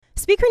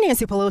Speaker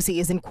Nancy Pelosi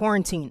is in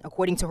quarantine,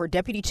 according to her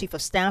deputy chief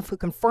of staff, who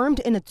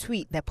confirmed in a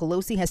tweet that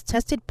Pelosi has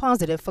tested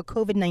positive for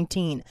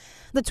COVID-19.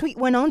 The tweet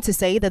went on to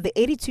say that the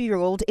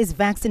 82-year-old is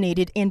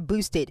vaccinated and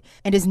boosted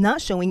and is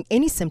not showing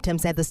any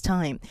symptoms at this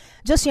time.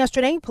 Just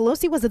yesterday,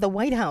 Pelosi was at the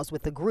White House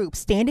with the group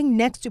standing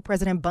next to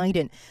President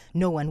Biden.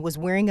 No one was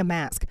wearing a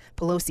mask.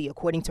 Pelosi,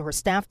 according to her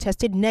staff,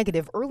 tested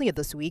negative earlier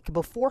this week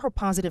before her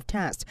positive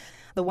test.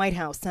 The White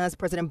House says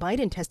President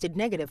Biden tested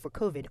negative for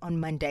COVID on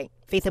Monday.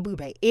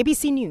 Abubey,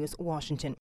 ABC News, Washington.